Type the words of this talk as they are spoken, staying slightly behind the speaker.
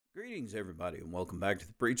Greetings, everybody, and welcome back to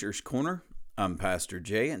the Preacher's Corner. I'm Pastor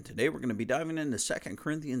Jay, and today we're going to be diving into 2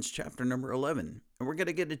 Corinthians chapter number 11, and we're going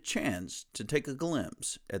to get a chance to take a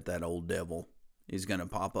glimpse at that old devil. He's going to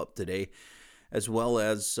pop up today, as well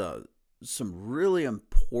as some really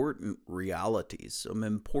important realities, some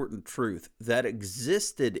important truth that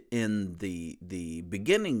existed in the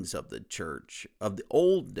beginnings of the church, of the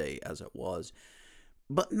old day as it was,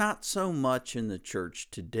 but not so much in the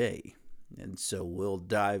church today. And so we'll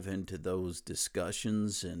dive into those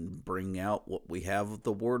discussions and bring out what we have of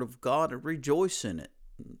the Word of God and rejoice in it.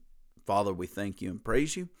 Father, we thank you and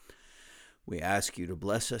praise you. We ask you to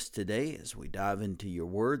bless us today as we dive into your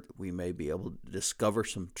Word, that we may be able to discover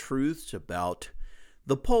some truths about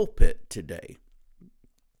the pulpit today.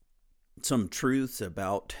 Some truths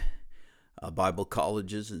about Bible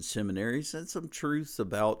colleges and seminaries, and some truths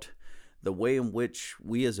about the way in which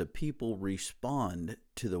we as a people respond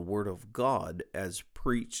to the Word of God as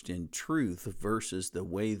preached in truth versus the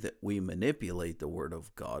way that we manipulate the Word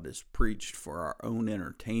of God as preached for our own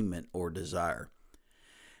entertainment or desire.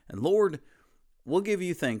 And Lord, we'll give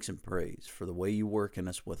you thanks and praise for the way you work in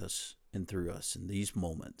us, with us, and through us in these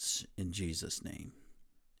moments. In Jesus' name,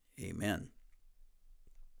 amen.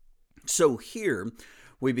 So here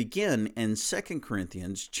we begin in 2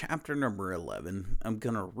 Corinthians chapter number 11. I'm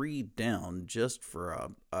going to read down just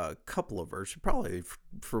for a couple of verses, probably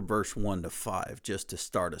for verse 1 to 5, just to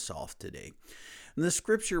start us off today. And the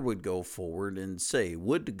scripture would go forward and say,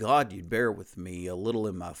 "Would to God you'd bear with me a little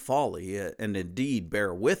in my folly, and indeed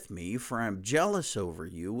bear with me, for I am jealous over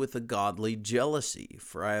you with a godly jealousy.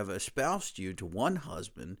 For I have espoused you to one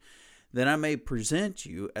husband, that I may present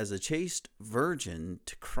you as a chaste virgin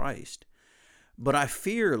to Christ. But I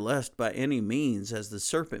fear lest by any means, as the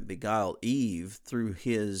serpent beguiled Eve through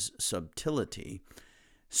his subtlety,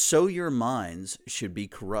 so your minds should be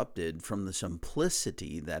corrupted from the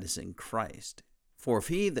simplicity that is in Christ. For if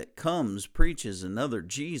he that comes preaches another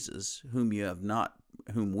Jesus, whom we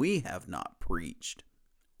have not preached,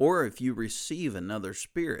 or if you receive another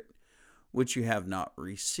spirit, which you have not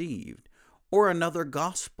received, or another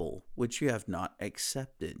gospel, which you have not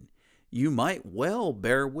accepted, you might well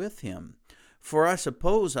bear with him. For I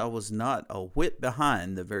suppose I was not a whit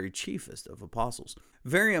behind the very chiefest of apostles."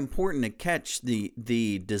 Very important to catch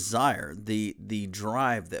the desire, the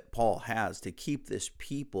drive that Paul has to keep this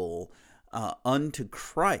people unto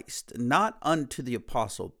Christ, not unto the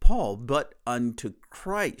apostle Paul, but unto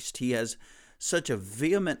Christ. He has such a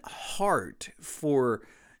vehement heart for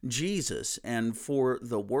Jesus and for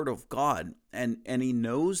the Word of God, and he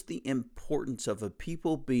knows the importance of a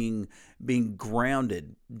people being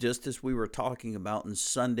grounded, just as we were talking about in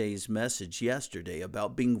Sunday's message yesterday,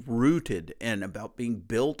 about being rooted and about being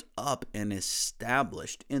built up and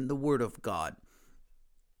established in the Word of God.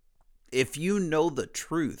 If you know the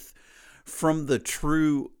truth from the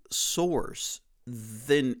true source,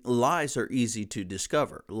 then lies are easy to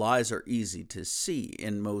discover. Lies are easy to see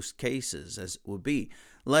in most cases, as it would be,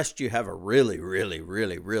 lest you have a really, really,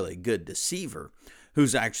 really, really good deceiver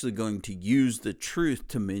who's actually going to use the truth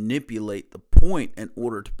to manipulate the point in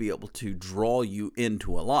order to be able to draw you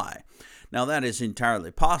into a lie. Now, that is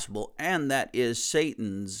entirely possible, and that is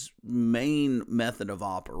Satan's main method of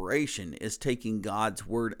operation, is taking God's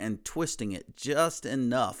word and twisting it just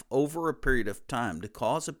enough over a period of time to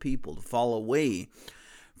cause a people to fall away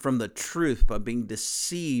from the truth by being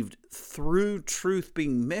deceived through truth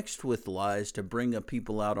being mixed with lies to bring a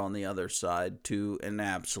people out on the other side to an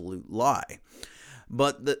absolute lie.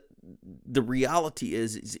 But the reality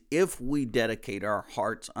is if we dedicate our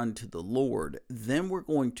hearts unto the Lord, then we're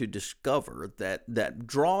going to discover that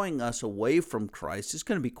drawing us away from Christ is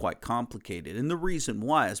going to be quite complicated. And the reason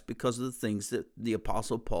why is because of the things that the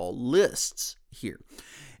Apostle Paul lists here.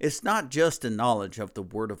 It's not just a knowledge of the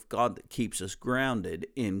Word of God that keeps us grounded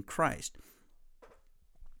in Christ.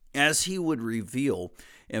 As he would reveal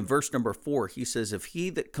in verse number 4, he says, "If he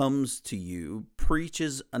that comes to you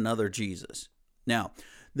preaches another Jesus." Now,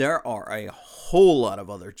 there are a whole lot of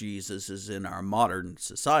other Jesuses in our modern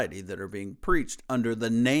society that are being preached under the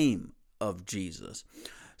name of Jesus,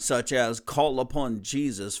 such as call upon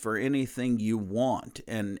Jesus for anything you want,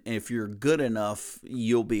 and if you're good enough,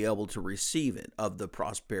 you'll be able to receive it, of the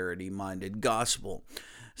prosperity-minded gospel,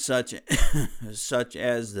 such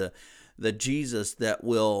as the Jesus that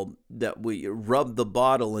we rub the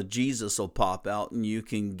bottle and Jesus will pop out and you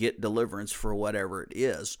can get deliverance for whatever it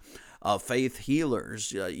is. Faith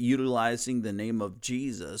healers utilizing the name of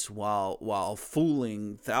Jesus while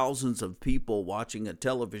fooling thousands of people watching a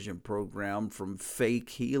television program from fake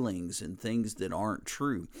healings and things that aren't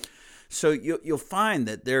true. So you'll find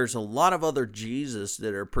that there's a lot of other Jesus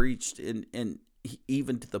that are preached in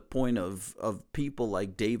even to the point of people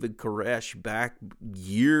like David Koresh back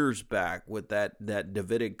years back with that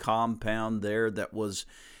Davidic compound there that was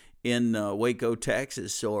in Waco,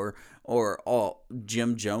 Texas, or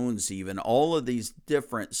Jim Jones, even all of these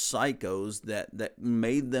different psychos that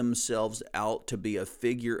made themselves out to be a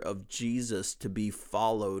figure of Jesus to be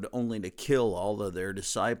followed, only to kill all of their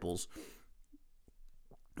disciples.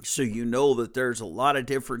 So you know that there's a lot of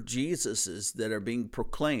different Jesuses that are being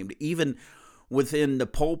proclaimed, even within the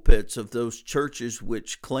pulpits of those churches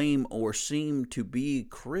which claim or seem to be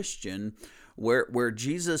Christian, where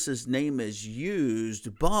Jesus' name is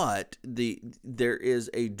used, but there is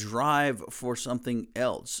a drive for something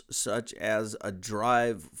else, such as a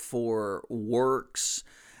drive for works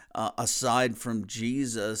aside from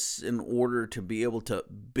Jesus in order to be able to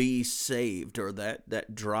be saved, or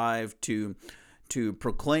that drive to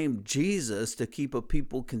proclaim Jesus, to keep a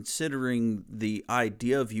people considering the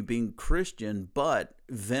idea of you being Christian, but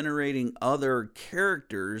venerating other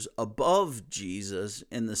characters above Jesus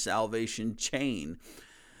in the salvation chain.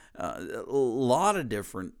 A lot of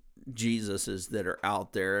different Jesuses that are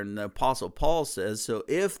out there. And the Apostle Paul says, so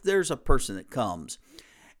if there's a person that comes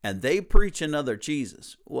and they preach another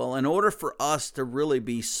Jesus, well, in order for us to really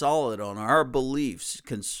be solid on our beliefs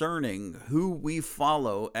concerning who we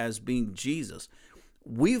follow as being Jesus,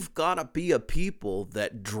 we've got to be a people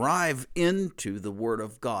that drive into the Word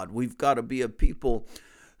of God. We've got to be a people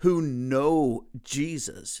who know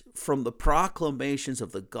Jesus from the proclamations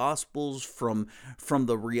of the Gospels, from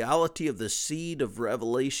the reality of the seed of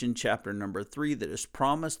Revelation chapter number 3 that is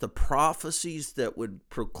promised, the prophecies that would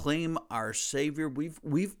proclaim our Savior.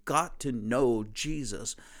 We've got to know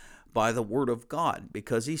Jesus by the Word of God,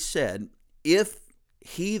 because he said, if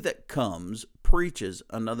he that comes preaches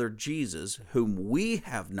another Jesus whom we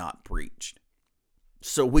have not preached.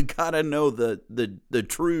 So we got to know the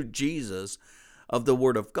true Jesus of the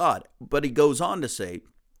Word of God. But he goes on to say,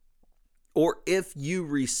 or if you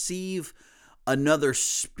receive another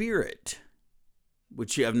spirit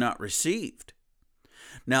which you have not received.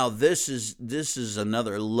 Now this is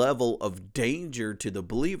another level of danger to the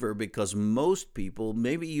believer, because most people,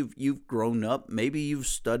 maybe you've grown up, maybe you've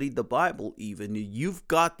studied the Bible, even you've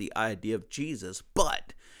got the idea of Jesus,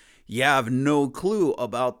 but you have no clue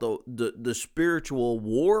about the spiritual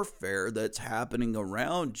warfare that's happening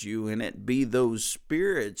around you, and it be those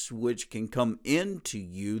spirits which can come into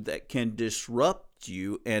you that can disrupt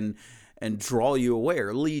you and draw you away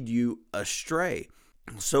or lead you astray.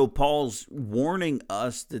 So Paul's warning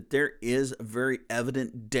us that there is a very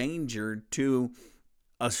evident danger to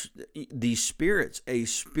these spirits, a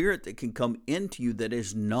spirit that can come into you that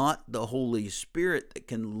is not the Holy Spirit, that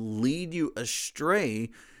can lead you astray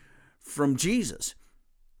from Jesus.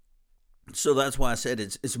 So that's why I said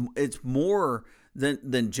it's more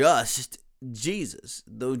than just Jesus,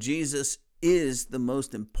 though Jesus is the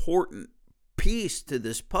most important piece to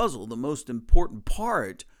this puzzle, the most important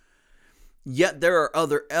part. Yet there are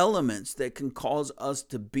other elements that can cause us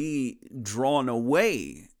to be drawn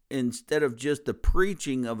away instead of just the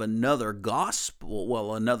preaching of another gospel,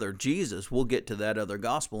 well, another Jesus. We'll get to that other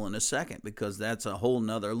gospel in a second, because that's a whole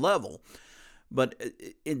nother level. But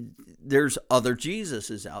there's other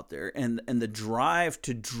Jesuses out there, and the drive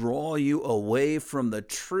to draw you away from the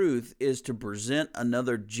truth is to present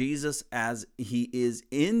another Jesus as he is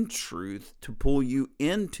in truth, to pull you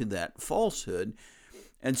into that falsehood.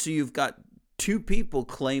 And so you've got two people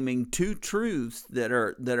claiming two truths that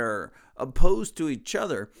are opposed to each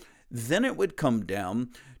other. Then it would come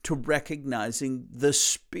down to recognizing the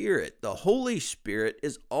Spirit. The Holy Spirit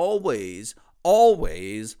is always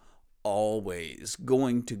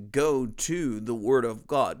going to go to the Word of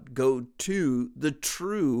God, go to the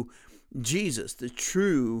true Jesus, the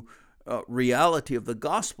true reality of the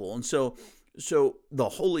gospel. And so the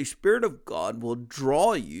Holy Spirit of God will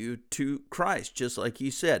draw you to Christ, just like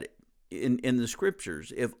he said in the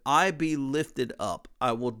scriptures. If I be lifted up,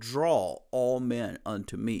 I will draw all men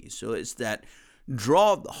unto me. So it's that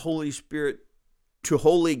draw of the Holy Spirit to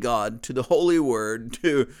holy God, to the holy word,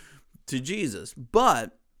 to Jesus.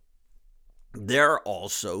 But there are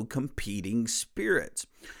also competing spirits.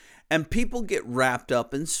 And people get wrapped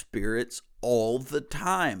up in spirits all the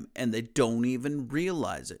time, and they don't even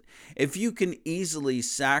realize it. If you can easily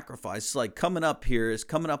sacrifice, like coming up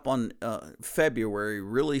on February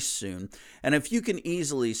really soon, and if you can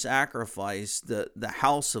easily sacrifice the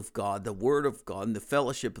house of God, the Word of God, and the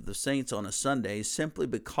fellowship of the saints on a Sunday simply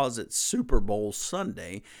because it's Super Bowl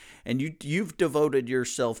Sunday, and you've devoted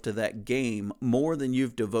yourself to that game more than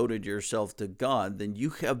you've devoted yourself to God, then you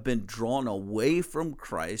have been drawn away from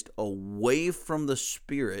Christ, away from the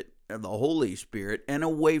Spirit, of the Holy Spirit and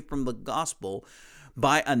away from the gospel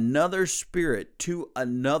by another spirit to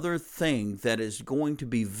another thing that is going to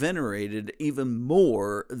be venerated even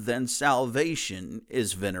more than salvation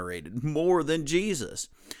is venerated, more than Jesus.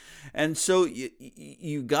 And so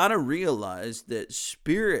you got to realize that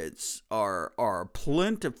spirits are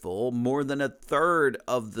plentiful. More than a third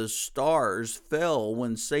of the stars fell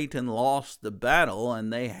when Satan lost the battle,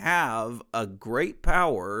 and they have a great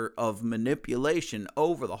power of manipulation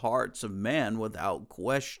over the hearts of man without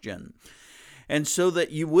question. And so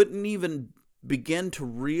that you wouldn't even begin to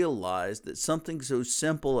realize that something so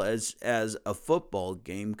simple as a football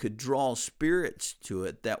game could draw spirits to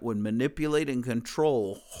it that would manipulate and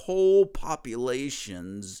control whole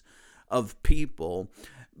populations of people,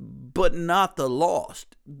 but not the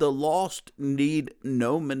lost. The lost need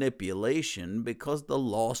no manipulation because the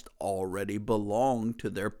lost already belong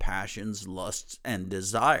to their passions, lusts, and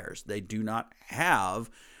desires. They do not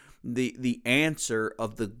have the answer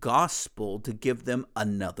of the gospel to give them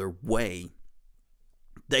another way.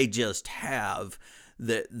 They just have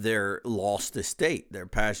their lost estate, their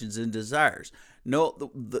passions and desires.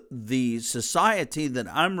 No, the society that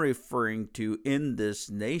I'm referring to in this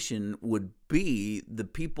nation would be the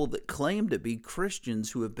people that claim to be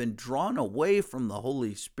Christians who have been drawn away from the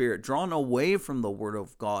Holy Spirit, drawn away from the Word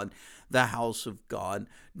of God, the house of God,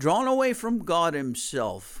 drawn away from God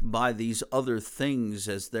Himself by these other things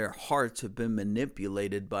as their hearts have been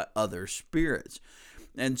manipulated by other spirits.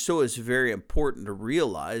 And so it's very important to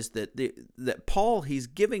realize that Paul, he's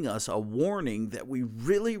giving us a warning that we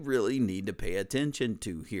really, really need to pay attention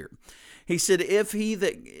to here. He said, if he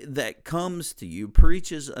that comes to you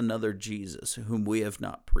preaches another Jesus, whom we have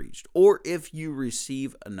not preached, or if you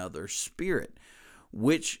receive another spirit,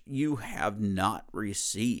 which you have not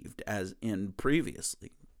received, as in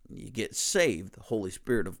previously. You get saved, the Holy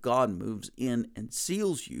Spirit of God moves in and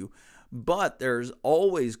seals you, but there's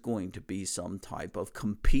always going to be some type of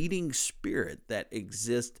competing spirit that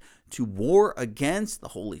exists to war against the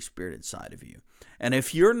Holy Spirit inside of you. And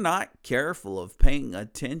if you're not careful of paying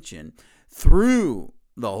attention through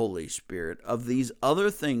the Holy Spirit of these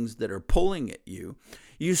other things that are pulling at you,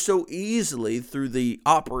 you so easily, through the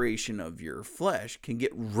operation of your flesh, can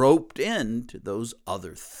get roped into those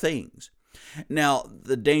other things. Now,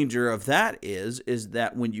 the danger of that is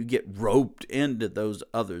that when you get roped into those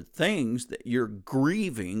other things, that you're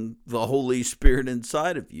grieving the Holy Spirit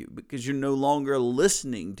inside of you because you're no longer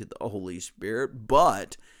listening to the Holy Spirit,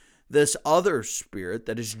 but this other spirit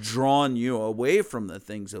that has drawn you away from the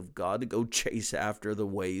things of God to go chase after the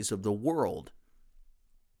ways of the world.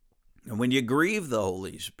 And when you grieve the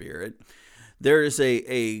Holy Spirit, there is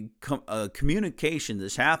a communication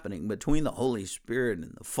that's happening between the Holy Spirit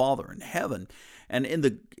and the Father in heaven. And in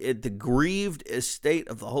the grieved estate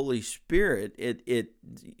of the Holy Spirit,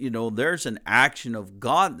 there's an action of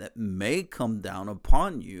God that may come down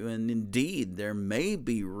upon you. And indeed, there may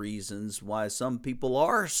be reasons why some people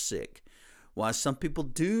are sick, why some people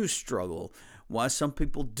do struggle, why some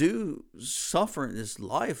people do suffer in this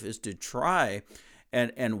life, is to try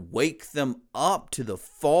and wake them up to the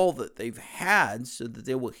fall that they've had so that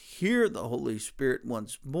they will hear the Holy Spirit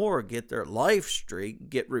once more, get their life straight,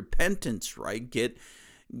 get repentance right, get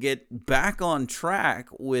back on track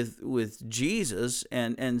with Jesus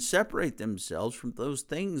and separate themselves from those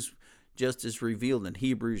things just as revealed in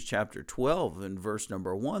Hebrews chapter 12 and verse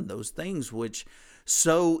number 1, those things which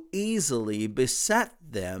so easily beset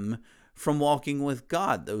them from walking with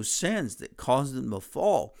God, those sins that caused them to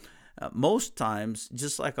fall. Most times,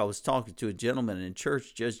 just like I was talking to a gentleman in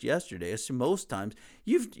church just yesterday, I said most times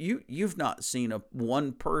you've not seen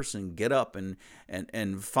one person get up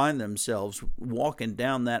and find themselves walking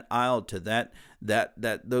down that aisle to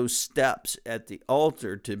that those steps at the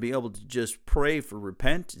altar to be able to just pray for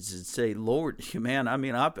repentance and say, Lord, man, I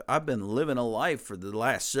mean, I've been living a life for the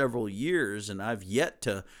last several years and I've yet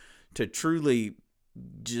to truly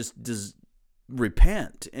just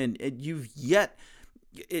repent, and you've yet.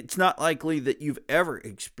 It's not likely that you've ever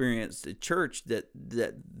experienced a church that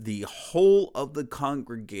the whole of the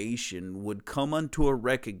congregation would come unto a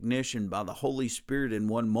recognition by the Holy Spirit in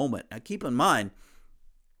one moment. Now keep in mind,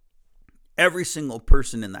 every single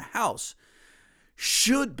person in the house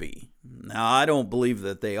should be. Now I don't believe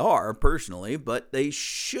that they are personally, but they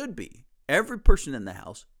should be. Every person in the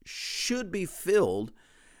house should be filled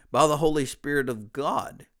by the Holy Spirit of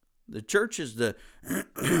God. The church is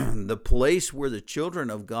the place where the children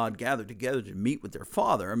of God gather together to meet with their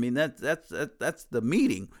Father. I mean, that's the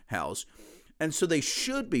meeting house. And so they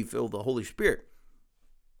should be filled with the Holy Spirit.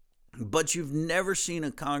 But you've never seen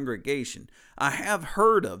a congregation. I have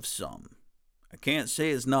heard of some. I can't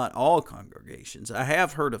say it's not all congregations. I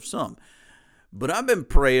have heard of some. But I've been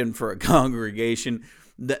praying for a congregation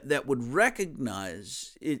that would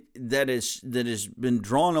recognize it, that has been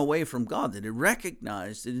drawn away from God, that it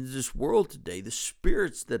recognized that in this world today, the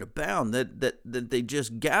spirits that abound, that they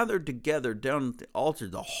just gathered together down at the altar,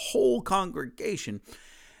 the whole congregation,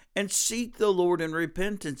 and seek the Lord in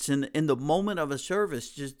repentance. In the moment of a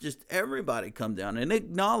service, just everybody come down and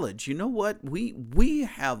acknowledge, you know what, we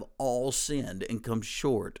have all sinned and come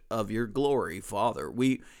short of your glory, Father.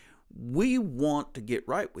 We want to get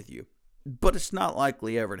right with you, but it's not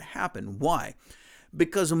likely ever to happen. Why?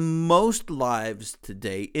 Because most lives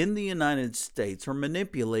today in the United States are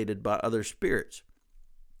manipulated by other spirits.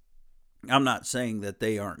 I'm not saying that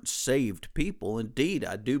they aren't saved people. Indeed,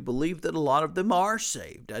 I do believe that a lot of them are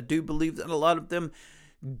saved. I do believe that a lot of them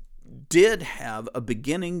did have a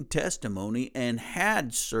beginning testimony and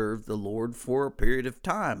had served the Lord for a period of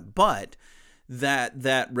time. But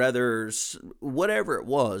that rather, whatever it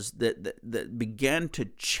was that began to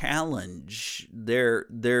challenge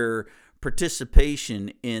their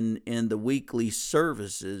participation in the weekly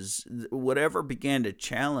services, whatever began to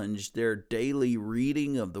challenge their daily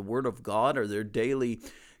reading of the Word of God, or their daily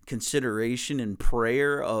consideration and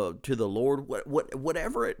prayer to the Lord,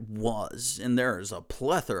 whatever it was, and there is a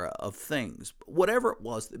plethora of things, whatever it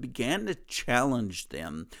was that began to challenge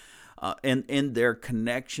them and in their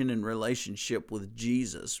connection and relationship with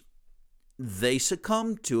Jesus, they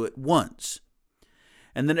succumbed to it once.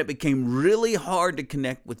 And then it became really hard to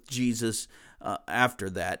connect with Jesus after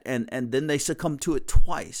that. And then they succumbed to it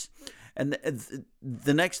twice. And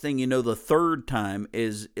the next thing you know, the third time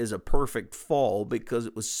is a perfect fall, because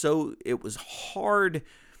it was hard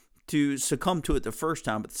to succumb to it the first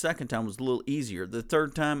time, but the second time was a little easier. The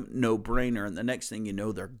third time, no brainer, and the next thing you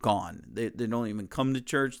know, they're gone. They don't even come to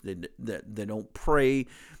church. They don't pray.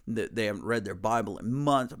 They haven't read their Bible in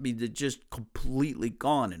months. I mean, they're just completely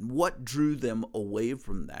gone. And what drew them away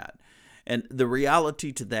from that? And the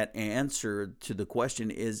reality to that answer to the question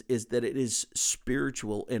is that it is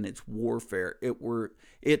spiritual in its warfare.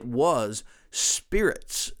 It was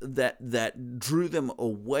spirits that drew them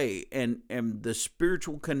away, and the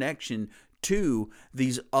spiritual connection to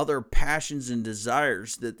these other passions and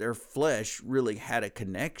desires that their flesh really had a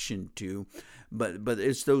connection to. But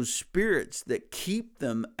it's those spirits that keep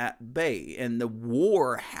them at bay, and the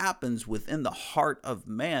war happens within the heart of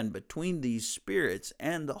man between these spirits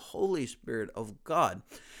and the Holy Spirit of God.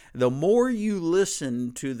 The more you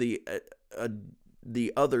listen to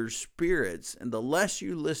the other spirits, and the less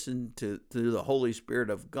you listen to the Holy Spirit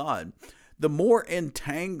of God, the more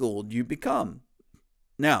entangled you become.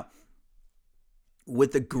 Now,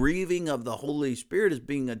 with the grieving of the Holy Spirit as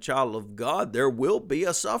being a child of God, there will be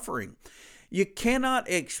a suffering. You cannot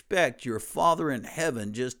expect your Father in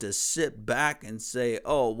heaven just to sit back and say,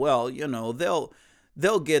 oh, well,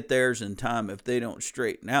 they'll get theirs in time if they don't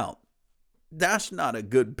straighten out. That's not a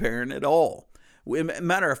good parent at all.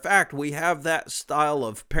 Matter of fact, we have that style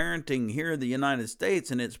of parenting here in the United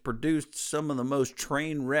States, and it's produced some of the most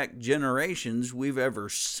train wreck generations we've ever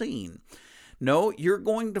seen. No, you're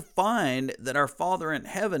going to find that our Father in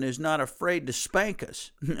heaven is not afraid to spank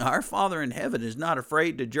us. Our Father in heaven is not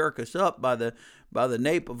afraid to jerk us up by the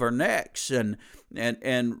nape of our necks and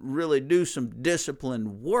really do some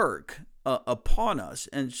disciplined work upon us.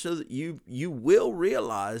 And so that you will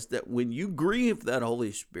realize that when you grieve that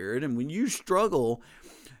Holy Spirit, and when you struggle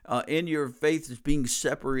in your faith is being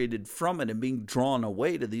separated from it and being drawn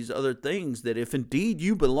away to these other things, that if indeed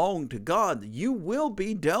you belong to God, you will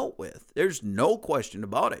be dealt with. There's no question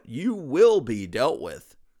about it. You will be dealt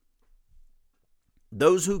with.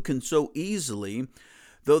 Those who can so easily,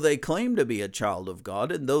 though they claim to be a child of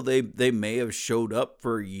God, and though they may have showed up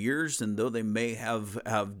for years, and though they may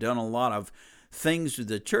have done a lot of things to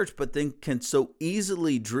the church, but then can so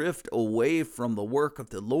easily drift away from the work of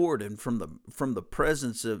the Lord and from the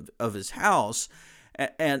presence of his house,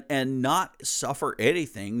 and not suffer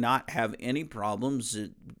anything, not have any problems,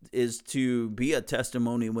 is to be a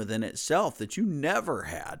testimony within itself that you never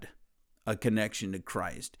had a connection to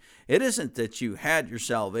Christ. It isn't that you had your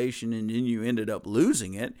salvation and then you ended up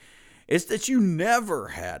losing it. It's that you never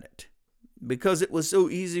had it, because it was so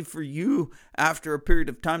easy for you after a period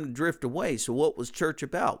of time to drift away. So what was church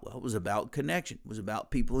about? Well, it was about connection. It was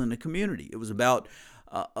about people in the community. It was about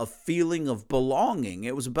a feeling of belonging.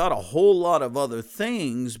 It was about a whole lot of other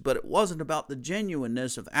things, but it wasn't about the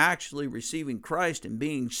genuineness of actually receiving Christ and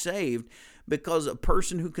being saved, because a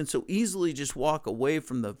person who can so easily just walk away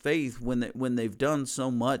from the faith when they've done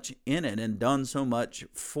so much in it and done so much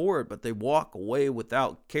for it, but they walk away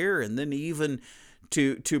without care, and then even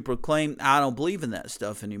to proclaim, I don't believe in that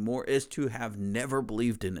stuff anymore, is to have never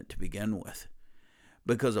believed in it to begin with.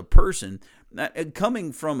 Because a person,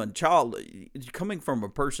 coming from a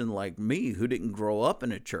person like me who didn't grow up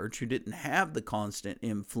in a church, who didn't have the constant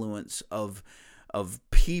influence of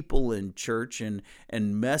people in church and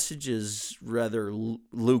messages, rather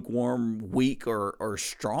lukewarm, weak, or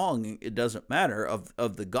strong, it doesn't matter,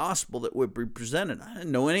 of the gospel that would be presented. I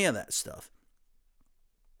didn't know any of that stuff.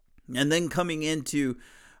 And then coming into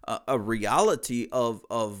a reality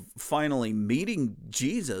of finally meeting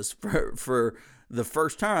Jesus for the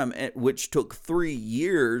first time, which took 3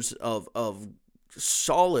 years of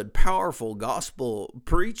solid, powerful gospel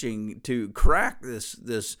preaching to crack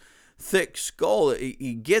this thick skull.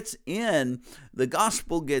 He gets in, the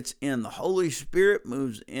gospel gets in, the Holy Spirit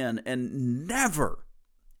moves in, and never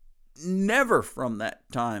from that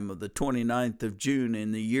time of the 29th of June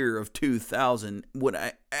in the year of 2000 would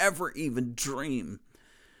I ever even dream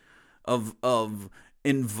of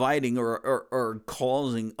inviting or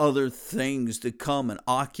causing other things to come and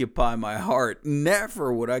occupy my heart.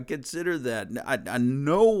 Never would I consider that. I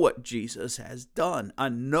know what Jesus has done. I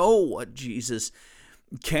know what Jesus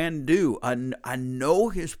can do. I know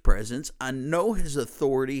his presence. I know his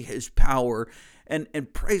authority, his power, and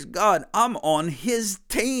praise God, I'm on his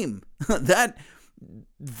team.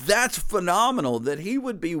 That's phenomenal that he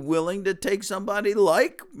would be willing to take somebody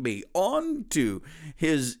like me onto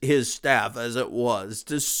his staff, as it was,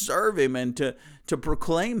 to serve him and to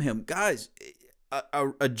proclaim him. Guys,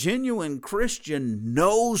 a genuine Christian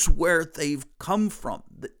knows where they've come from.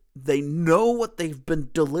 They know what they've been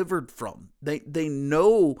delivered from. They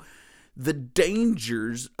know the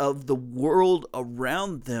dangers of the world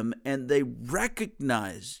around them, and they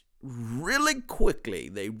recognize really quickly,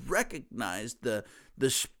 the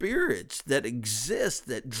spirits that exist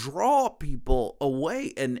that draw people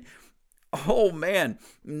away. And oh man,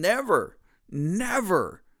 never,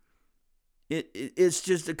 it's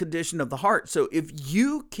just a condition of the heart. So if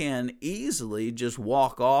you can easily just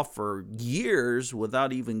walk off for years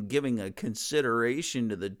without even giving a consideration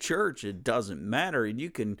to the church, it doesn't matter. And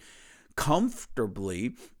you can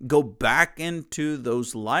comfortably go back into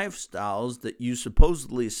those lifestyles that you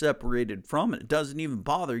supposedly separated from, and it doesn't even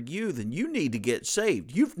bother you, then you need to get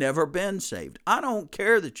saved. You've never been saved. I don't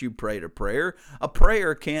care that you prayed a prayer. A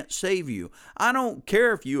prayer can't save you. I don't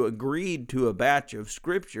care if you agreed to a batch of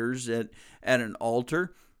scriptures at an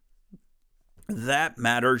altar. That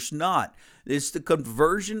matters not. It's the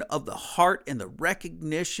conversion of the heart and the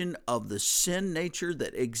recognition of the sin nature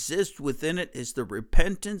that exists within it. Is the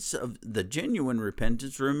repentance, of the genuine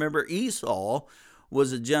repentance. Remember, Esau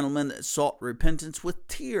was a gentleman that sought repentance with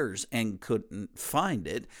tears and couldn't find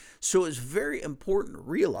it. So it's very important to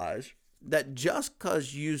realize that just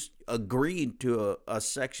because you agreed to a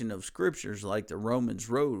section of scriptures like the Romans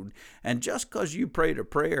Road, and just because you prayed a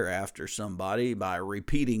prayer after somebody by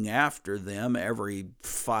repeating after them every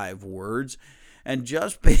 5 words, and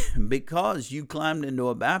just because you climbed into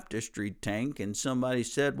a baptistry tank and somebody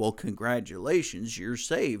said, well, congratulations, you're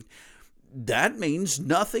saved, that means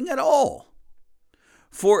nothing at all.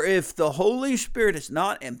 For if the Holy Spirit has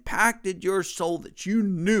not impacted your soul that you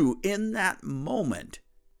knew in that moment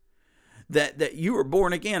that you were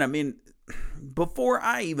born again. I mean, before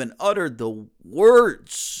I even uttered the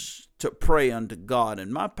words to pray unto God,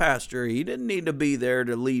 and my pastor, he didn't need to be there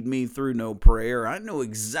to lead me through no prayer. I knew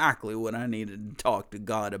exactly what I needed to talk to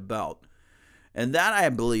God about. And that, I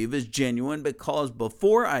believe, is genuine, because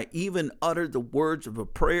before I even uttered the words of a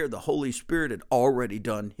prayer, the Holy Spirit had already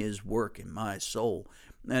done his work in my soul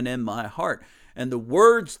and in my heart. And the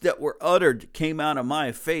words that were uttered came out of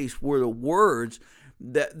my face were the words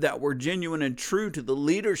that were genuine and true to the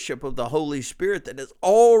leadership of the Holy Spirit that is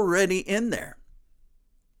already in there.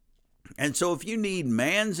 And so if you need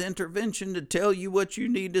man's intervention to tell you what you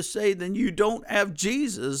need to say, then you don't have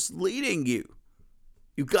Jesus leading you.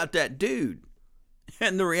 You've got that dude.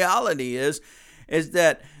 And the reality is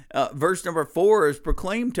that verse number 4 is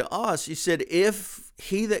proclaimed to us. He said, if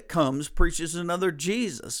he that comes preaches another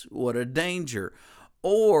Jesus, what a danger.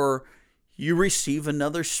 Or you receive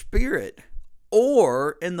another spirit.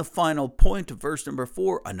 Or, in the final point of verse number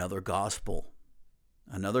 4, another gospel.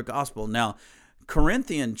 Another gospel. Now,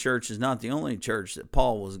 Corinthian church is not the only church that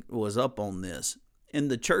Paul was up on this. In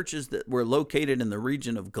the churches that were located in the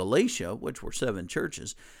region of Galatia, which were 7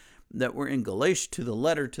 churches that were in Galatia, to the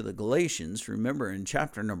letter to the Galatians, remember in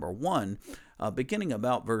chapter number 1, beginning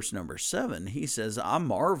about verse number 7, he says, I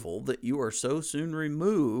marvel that you are so soon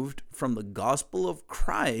removed from the gospel of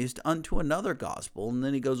Christ unto another gospel. And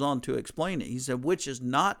then he goes on to explain it. He said, which is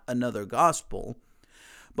not another gospel,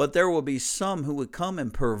 but there will be some who would come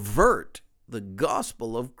and pervert the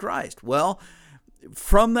gospel of Christ. Well,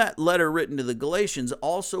 from that letter written to the Galatians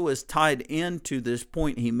also is tied into this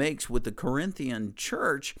point he makes with the Corinthian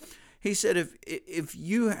church. He said, if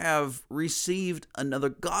you have received another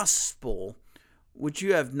gospel, which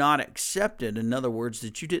you have not accepted, in other words,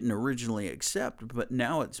 that you didn't originally accept, but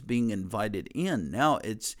now it's being invited in. Now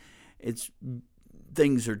it's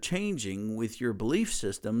things are changing with your belief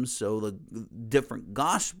system, so the different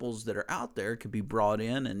gospels that are out there could be brought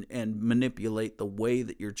in and manipulate the way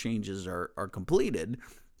that your changes are completed.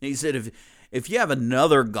 He said, if you have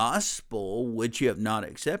another gospel which you have not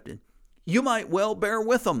accepted, you might well bear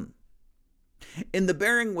with them. And the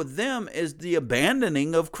bearing with them is the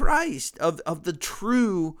abandoning of Christ, of the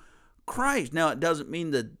true Christ. Now, it doesn't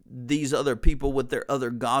mean that these other people with their other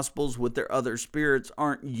gospels, with their other spirits,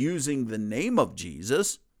 aren't using the name of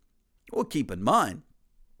Jesus. Well, keep in mind,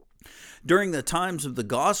 during the times of the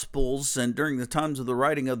Gospels and during the times of the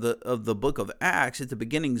writing of the book of Acts, at the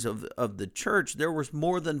beginnings of the church, there was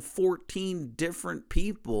more than 14 different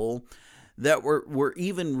people that were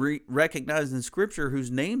even recognized in Scripture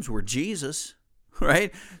whose names were Jesus.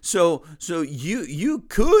 Right? So you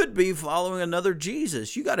could be following another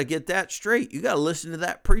Jesus. You got to get that straight. You got to listen to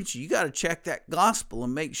that preacher. You got to check that gospel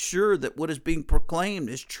and make sure that what is being proclaimed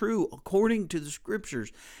is true according to the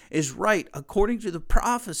Scriptures, is right according to the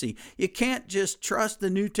prophecy. You can't just trust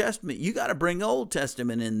the New Testament. You got to bring Old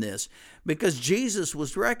Testament in this, because Jesus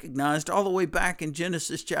was recognized all the way back in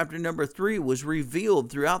Genesis chapter number 3, was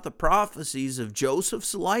revealed throughout the prophecies of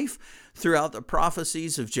Joseph's life, throughout the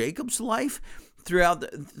prophecies of Jacob's life, throughout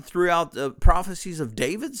the prophecies of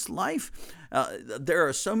David's life. There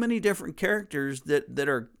are so many different characters that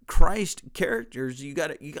are Christ characters. You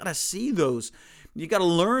got to see those. You got to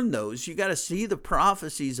learn those. You got to see the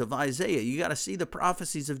prophecies of Isaiah. You got to see the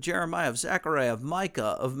prophecies of Jeremiah, of Zechariah, of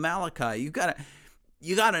Micah, of Malachi. You got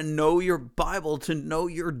to know your Bible to know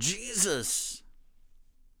your Jesus.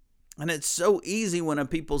 And it's so easy when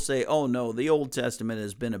people say, "Oh no, the Old Testament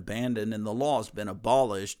has been abandoned and the law has been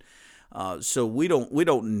abolished. So we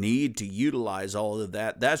don't need to utilize all of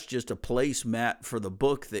that. That's just a placemat for the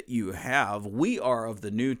book that you have. We are of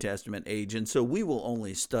the New Testament age, and so we will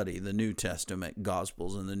only study the New Testament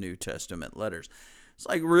Gospels and the New Testament letters." It's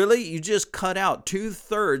like, really? You just cut out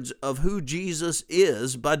 2/3 of who Jesus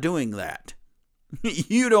is by doing that.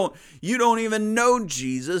 You don't even know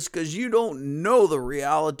Jesus because you don't know the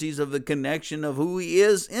realities of the connection of who he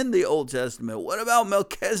is in the Old Testament. What about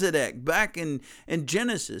Melchizedek back in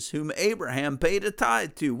Genesis, whom Abraham paid a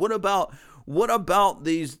tithe to? What about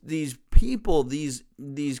these people, these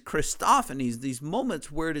Christophanies, these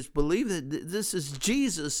moments where it is believed that this is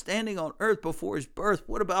Jesus standing on earth before his birth?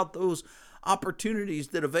 What about those opportunities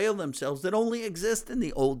that avail themselves that only exist in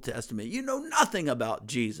the Old Testament? You know nothing about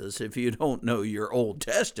Jesus if you don't know your Old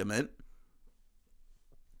Testament.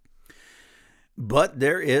 But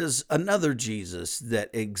there is another Jesus that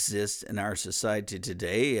exists in our society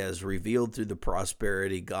today as revealed through the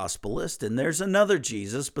prosperity gospelist. And there's another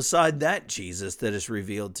Jesus beside that Jesus that is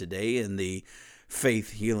revealed today in the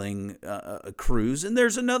faith healing cruise. And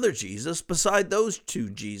there's another Jesus beside those two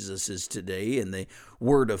Jesuses today in the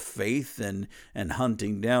word of faith and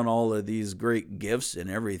hunting down all of these great gifts and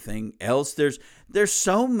everything else. There's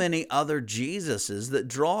so many other Jesuses that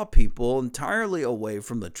draw people entirely away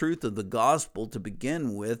from the truth of the gospel to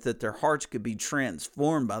begin with, that their hearts could be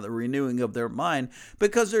transformed by the renewing of their mind,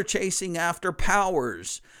 because they're chasing after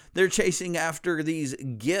powers. They're chasing after these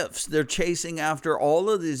gifts. They're chasing after all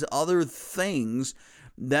of these other things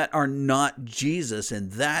that are not Jesus.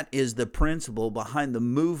 And that is the principle behind the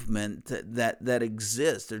movement that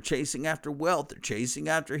exists. They're chasing after wealth. They're chasing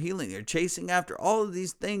after healing. They're chasing after all of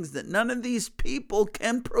these things that none of these people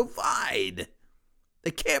can provide.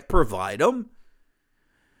 They can't provide them.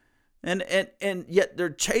 And yet they're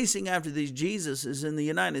chasing after these Jesuses in the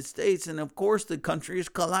United States. And of course the country is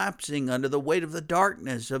collapsing under the weight of the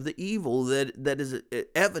darkness, of the evil that is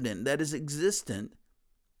evident, that is existent.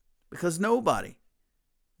 Because nobody,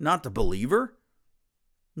 not the believer,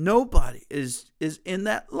 nobody is in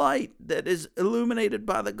that light that is illuminated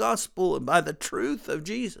by the gospel and by the truth of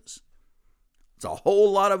Jesus. It's a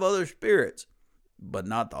whole lot of other spirits, but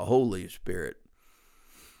not the Holy Spirit.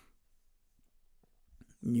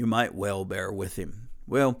 You might well bear with him.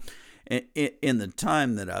 Well, in the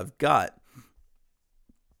time that I've got,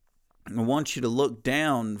 I want you to look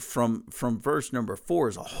down from verse number 4.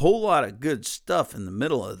 There's a whole lot of good stuff in the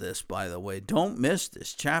middle of this, by the way. Don't miss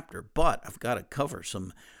this chapter, but I've got to cover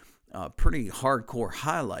some pretty hardcore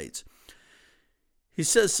highlights. He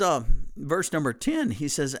says, verse number 10, he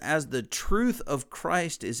says, "As the truth of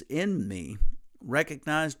Christ is in me,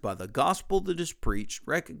 recognized by the gospel that is preached,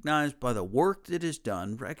 recognized by the work that is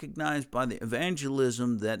done, recognized by the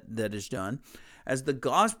evangelism that is done, as the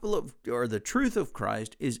gospel of, or the truth of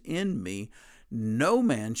Christ is in me, no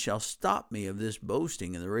man shall stop me of this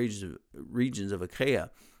boasting in the regions of Achaia.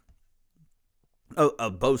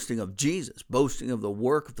 Of boasting of Jesus, boasting of the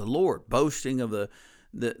work of the Lord, boasting of the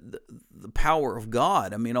power of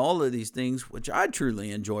God. I mean, all of these things, which I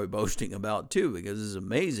truly enjoy boasting about too, because it's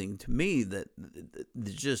amazing to me that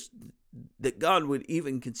God would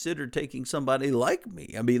even consider taking somebody like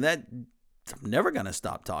me. I mean, I'm never going to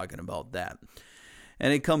stop talking about that.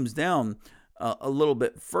 And it comes down a little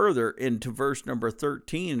bit further into verse number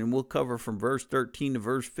 13, and we'll cover from verse 13 to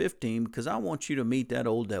verse 15, because I want you to meet that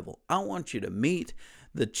old devil. I want you to meet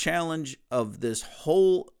the challenge of this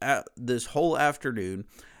whole afternoon,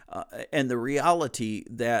 and the reality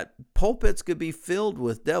that pulpits could be filled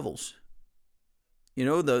with devils. You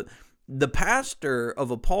know, the pastor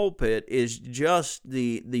of a pulpit is just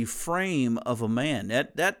the frame of a man.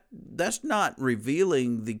 That's not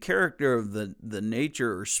revealing the character of the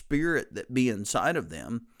nature or spirit that be inside of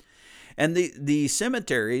them. And the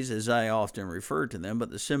cemeteries, as I often refer to them,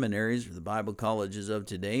 but the seminaries or the Bible colleges of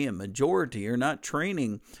today, in majority, are not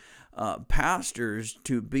training pastors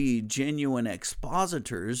to be genuine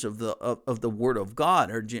expositors of the Word of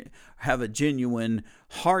God, or have a genuine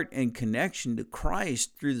heart and connection to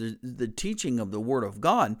Christ through the teaching of the Word of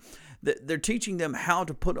God. They're teaching them how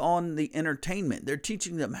to put on the entertainment. They're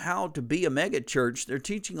teaching them how to be a megachurch. They're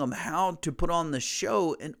teaching them how to put on the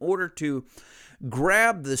show in order to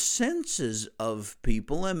grab the senses of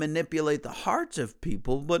people and manipulate the hearts of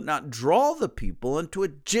people, but not draw the people into a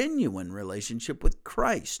genuine relationship with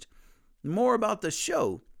Christ. More about the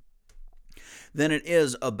show than it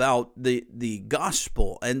is about the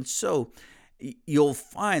gospel. And so you'll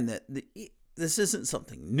find that this isn't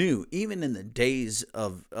something new. Even in the days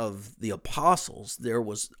of the apostles, there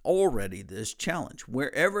was already this challenge.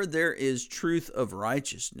 Wherever there is truth of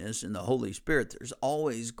righteousness in the Holy Spirit, there's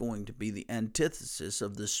always going to be the antithesis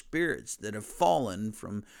of the spirits that have fallen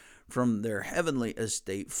from their heavenly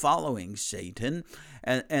estate following Satan,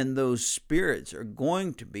 and those spirits are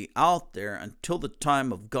going to be out there until the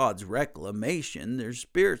time of God's reclamation. Their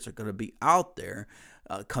spirits are going to be out there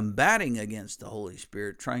combating against the Holy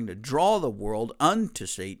Spirit, trying to draw the world unto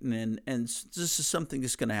Satan, and this is something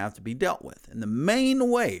that's going to have to be dealt with. And the main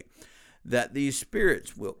way that these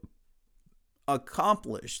spirits will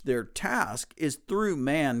accomplish their task is through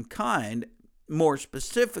mankind, more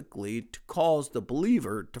specifically to cause the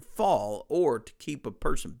believer to fall or to keep a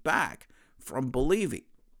person back from believing.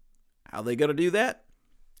 How are they going to do that?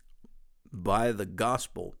 By the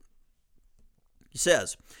gospel. He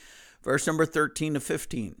says, verse number 13 to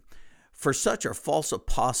 15, for such are false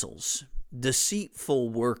apostles, deceitful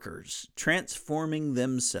workers, transforming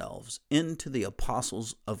themselves into the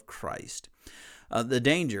apostles of Christ. The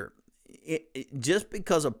danger, just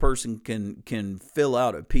because a person can fill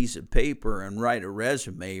out a piece of paper and write a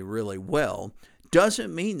resume really well,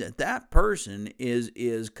 doesn't mean that person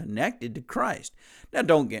is connected to Christ. Now,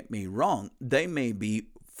 don't get me wrong. They may be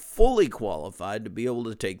fully qualified to be able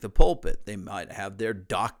to take the pulpit. They might have their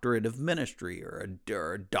doctorate of ministry or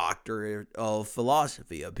a doctorate of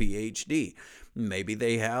philosophy, a PhD. Maybe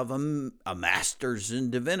they have a master's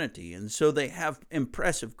in divinity, and so they have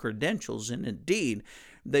impressive credentials, and indeed,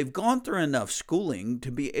 they've gone through enough schooling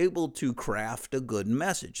to be able to craft a good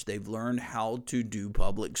message. They've learned how to do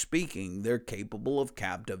public speaking. They're capable of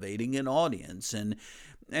captivating an audience.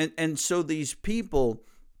 And so these people,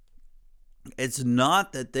 it's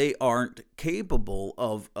not that they aren't capable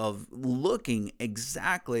of looking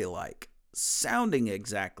exactly like, sounding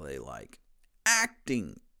exactly like,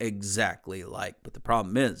 acting exactly like, but the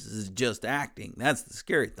problem is just acting. That's the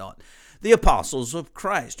scary thought. The apostles of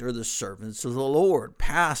Christ, or the servants of the Lord,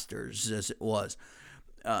 pastors, as it was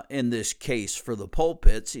in this case for the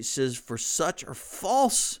pulpits. He says, for such are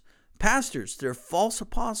false pastors. They're false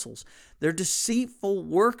apostles. They're deceitful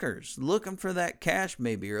workers, looking for that cash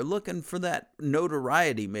maybe, or looking for that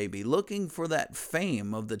notoriety maybe, looking for that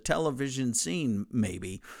fame of the television scene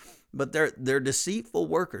maybe. But they're deceitful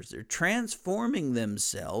workers. They're transforming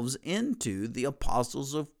themselves into the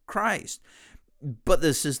apostles of Christ. But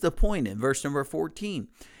this is the point in verse number 14.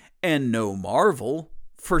 And no marvel,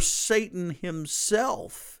 for Satan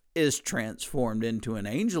himself is transformed into an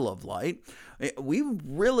angel of light. We've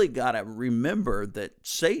really got to remember that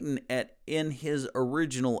Satan in his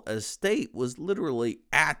original estate was literally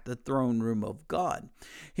at the throne room of God.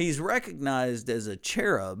 He's recognized as a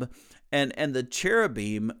cherub, And the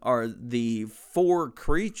cherubim are the four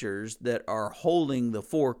creatures that are holding the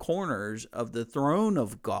four corners of the throne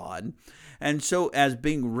of God. And so, as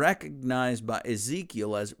being recognized by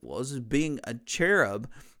Ezekiel as it was, as being a cherub,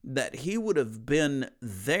 that he would have been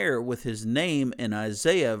there with his name in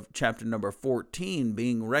Isaiah chapter number 14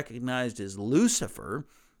 being recognized as Lucifer.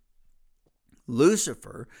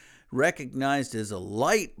 Lucifer, recognized as a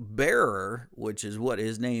light bearer, which is what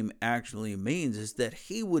his name actually means, is that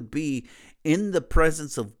he would be in the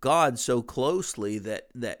presence of God so closely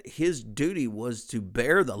that his duty was to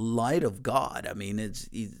bear the light of God. I mean, it's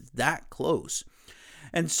that close.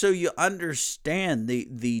 And so you understand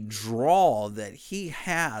the draw that he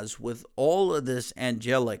has with all of this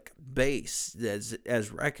angelic base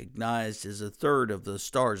as recognized as a third of the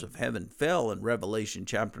stars of heaven fell in Revelation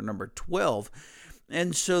chapter number 12.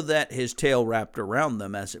 And so that his tail wrapped around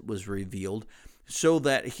them as it was revealed, so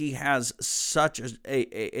that he has such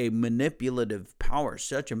a manipulative power,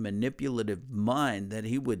 such a manipulative mind that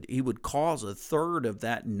he would cause a third of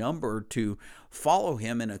that number to follow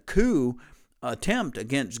him in a coup attempt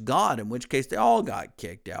against God, in which case they all got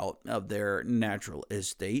kicked out of their natural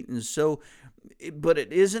estate. And so, but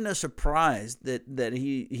it isn't a surprise that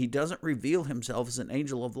he doesn't reveal himself as an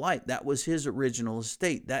angel of light. That was his original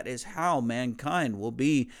estate. That is how mankind will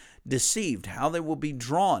be deceived, how they will be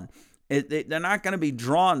drawn. They're not going to be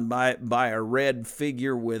drawn by a red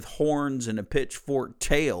figure with horns and a pitchfork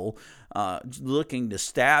tail looking to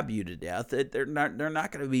stab you to death. They're not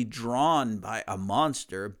going to be drawn by a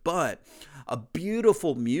monster, but a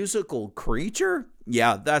beautiful musical creature,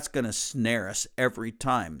 yeah, that's going to snare us every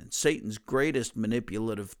time. And Satan's greatest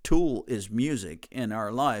manipulative tool is music in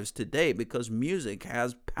our lives today, because music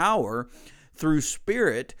has power through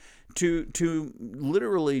spirit to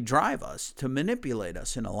literally drive us, to manipulate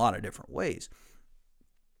us in a lot of different ways.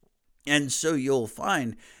 And so you'll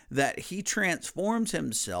find that he transforms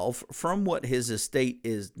himself from what his estate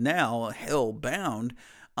is now, hell-bound,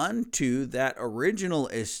 unto that original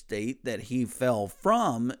estate that he fell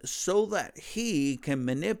from, so that he can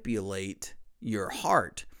manipulate your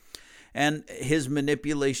heart. And his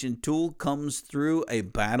manipulation tool comes through a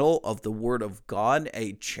battle of the Word of God,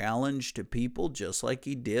 a challenge to people, just like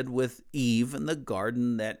he did with Eve in the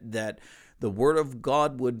garden, that the Word of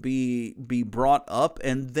God would be brought up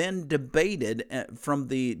and then debated from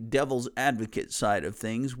the devil's advocate side of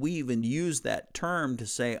things. We even use that term to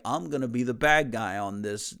say, I'm going to be the bad guy on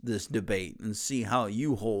this debate and see how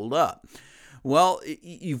you hold up. Well,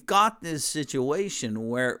 you've got this situation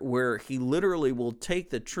where he literally will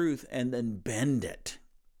take the truth and then bend it.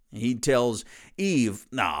 He tells Eve,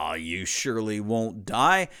 "No, you surely won't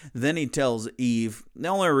die." Then he tells Eve, the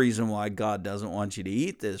only reason why God doesn't want you to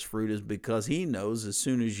eat this fruit is because he knows as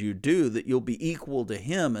soon as you do that you'll be equal to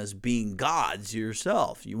him as being gods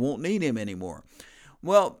yourself. You won't need him anymore.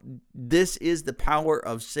 Well, this is the power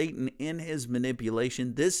of Satan in his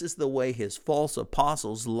manipulation. This is the way his false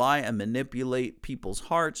apostles lie and manipulate people's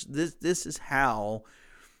hearts. This is how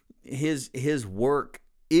his work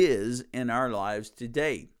is in our lives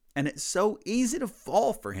today. And it's so easy to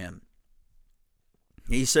fall for him.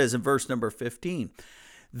 He says in verse number 15,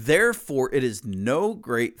 "Therefore it is no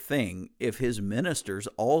great thing if his ministers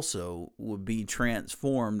also would be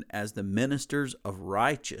transformed as the ministers of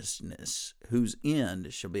righteousness, whose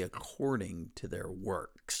end shall be according to their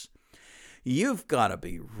works." You've got to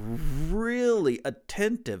be really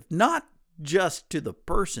attentive, not just to the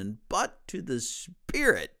person, but to the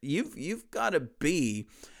spirit. You've got to be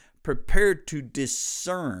prepared to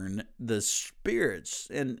discern the spirits.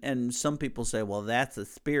 And some people say, well, that's a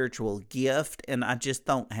spiritual gift, and I just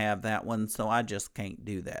don't have that one, so I just can't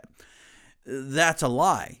do that. That's a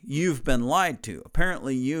lie. You've been lied to.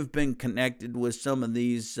 Apparently, you've been connected with some of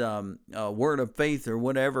these word of faith or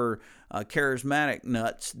whatever charismatic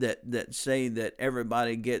nuts that say that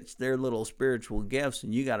everybody gets their little spiritual gifts,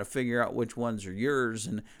 and you got to figure out which ones are yours.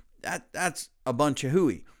 And that's a bunch of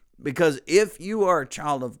hooey. Because if you are a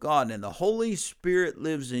child of God and the Holy Spirit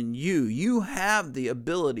lives in you, you have the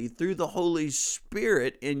ability through the Holy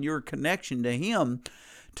Spirit in your connection to him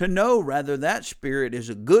to know whether that spirit is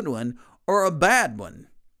a good one or a bad one.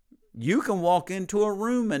 You can walk into a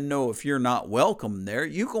room and know if you're not welcome there.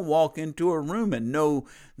 You can walk into a room and know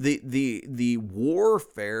the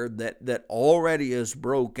warfare that already is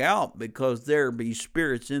broke out, because there be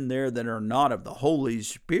spirits in there that are not of the Holy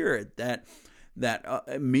Spirit, that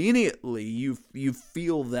immediately you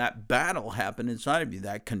feel that battle happen inside of you,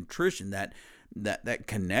 that contrition, that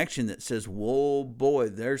connection that says, whoa, boy,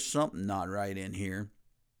 there's something not right in here.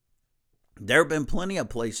 There have been plenty of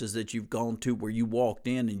places that you've gone to where you walked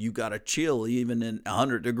in and you got a chill even in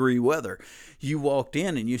 100-degree weather. You walked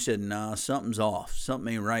in and you said, nah, something's off.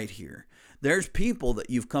 Something ain't right here. There's people that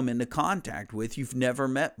you've come into contact with you've never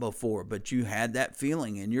met before, but you had that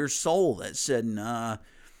feeling in your soul that said, nah,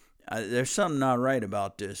 there's something not right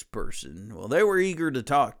about this person. Well, they were eager to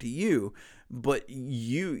talk to you, but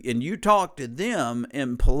you talked to them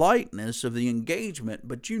in politeness of the engagement,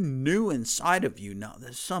 but you knew inside of you, no,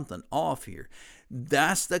 there's something off here.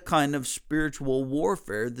 That's the kind of spiritual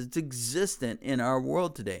warfare that's existent in our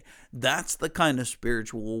world today. That's the kind of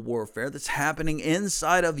spiritual warfare that's happening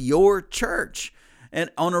inside of your church and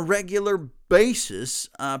on a regular basis.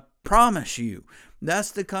 I promise you,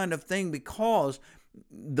 that's the kind of thing, because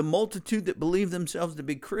the multitude that believe themselves to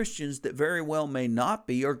be Christians that very well may not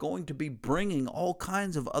be are going to be bringing all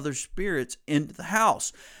kinds of other spirits into the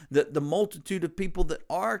house. The multitude of people that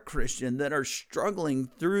are Christian that are struggling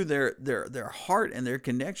through their heart and their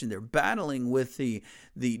connection, they're battling with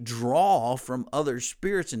the draw from other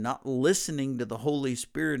spirits and not listening to the Holy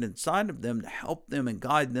Spirit inside of them to help them and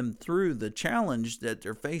guide them through the challenge that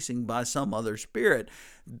they're facing by some other spirit.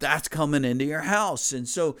 That's coming into your house. And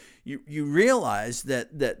so you realize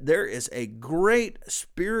that there is a great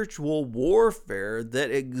spiritual warfare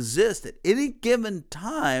that exists at any given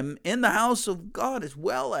time in the house of God, as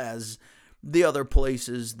well as the other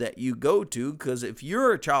places that you go to. Because if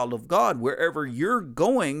you're a child of God, wherever you're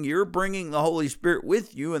going, you're bringing the Holy Spirit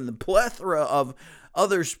with you, and the plethora of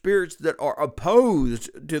other spirits that are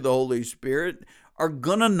opposed to the Holy Spirit are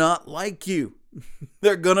gonna not like you.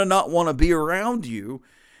 They're gonna not want to be around you,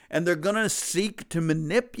 and they're gonna seek to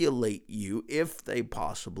manipulate you if they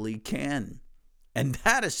possibly can. And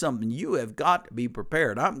that is something you have got to be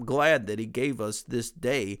prepared. I'm glad that he gave us this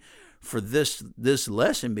day for this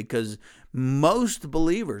lesson, because most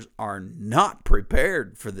believers are not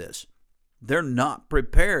prepared for this. They're not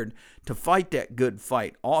prepared to fight that good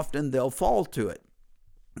fight. Often they'll fall to it.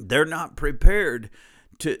 They're not prepared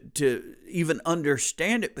to even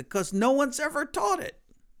understand it because no one's ever taught it.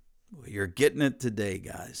 Well, you're getting it today,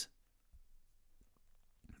 guys.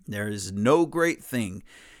 There is no great thing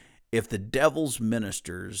if the devil's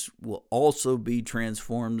ministers will also be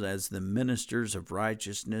transformed as the ministers of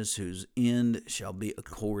righteousness, whose end shall be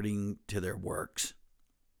according to their works.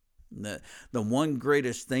 The one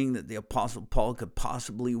greatest thing that the Apostle Paul could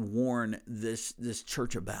possibly warn this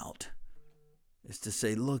church about is to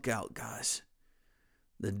say, look out, guys.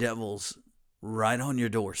 The devil's right on your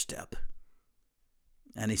doorstep.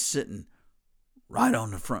 And he's sitting right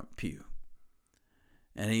on the front pew.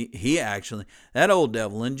 And he actually, that old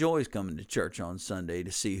devil enjoys coming to church on Sunday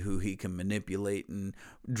to see who he can manipulate and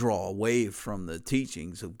draw away from the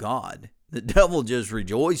teachings of God. The devil just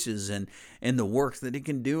rejoices in the work that he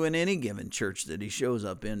can do in any given church that he shows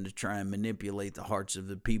up in to try and manipulate the hearts of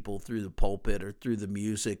the people through the pulpit or through the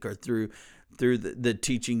music or through the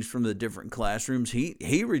teachings from the different classrooms.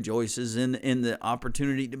 He rejoices in the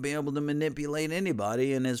opportunity to be able to manipulate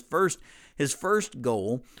anybody. And his first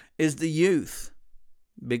goal is the youth.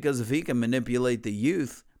 Because if he can manipulate the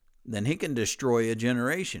youth, then he can destroy a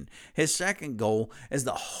generation. His second goal is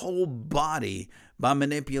the whole body by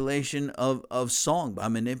manipulation of song, by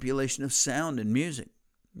manipulation of sound and music.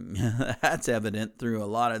 That's evident through a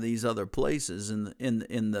lot of these other places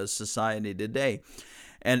in the society today.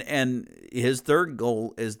 And his third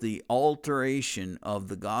goal is the alteration of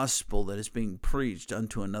the gospel that is being preached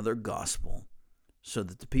unto another gospel, so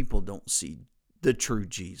that the people don't see the true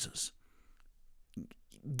Jesus.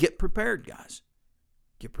 Get prepared, guys.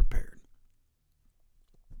 Get prepared.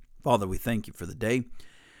 Father, we thank you for the day.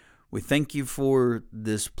 We thank you for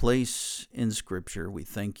this place in Scripture. We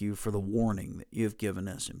thank you for the warning that you have given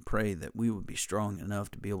us, and pray that we would be strong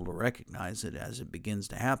enough to be able to recognize it as it begins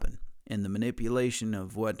to happen in the manipulation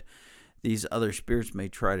of what these other spirits may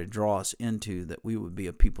try to draw us into, that we would be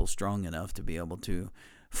a people strong enough to be able to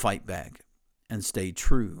fight back and stay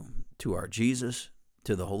true to our Jesus,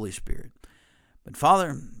 to the Holy Spirit. But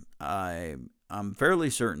Father, I'm fairly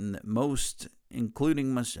certain that most,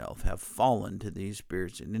 including myself, have fallen to these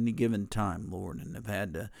spirits at any given time, Lord, and have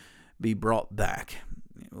had to be brought back.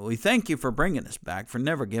 We thank you for bringing us back, for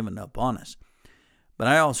never giving up on us. But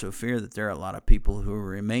I also fear that there are a lot of people who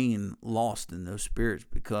remain lost in those spirits,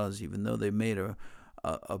 because even though they made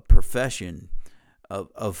a profession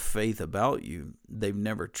of faith about you, they've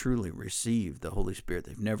never truly received the Holy Spirit.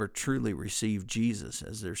 They've never truly received Jesus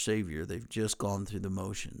as their Savior. They've just gone through the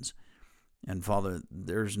motions. And Father,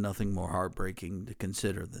 there's nothing more heartbreaking to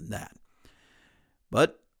consider than that.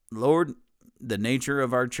 But Lord, the nature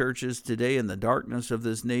of our churches today and the darkness of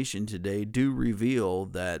this nation today do reveal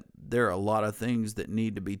that there are a lot of things that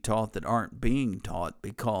need to be taught that aren't being taught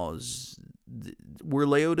because we're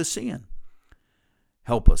Laodicean.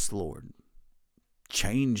 Help us, Lord.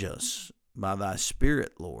 Change us by thy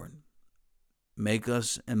Spirit, Lord. Make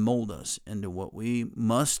us and mold us into what we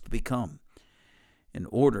must become in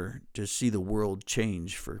order to see the world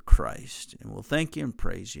change for Christ. And we'll thank you and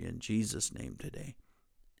praise you in Jesus' name today.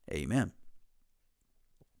 Amen.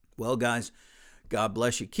 Well, guys, God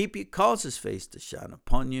bless you. Keep you, cause his face to shine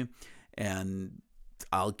upon you. And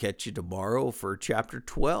I'll catch you tomorrow for chapter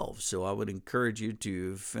 12. So I would encourage you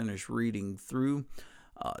to finish reading through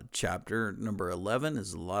chapter number 11.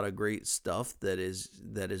 There's a lot of great stuff that is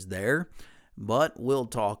there. But we'll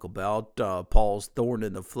talk about Paul's thorn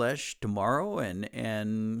in the flesh tomorrow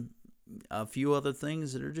and a few other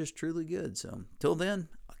things that are just truly good. So till then,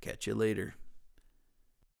 I'll catch you later.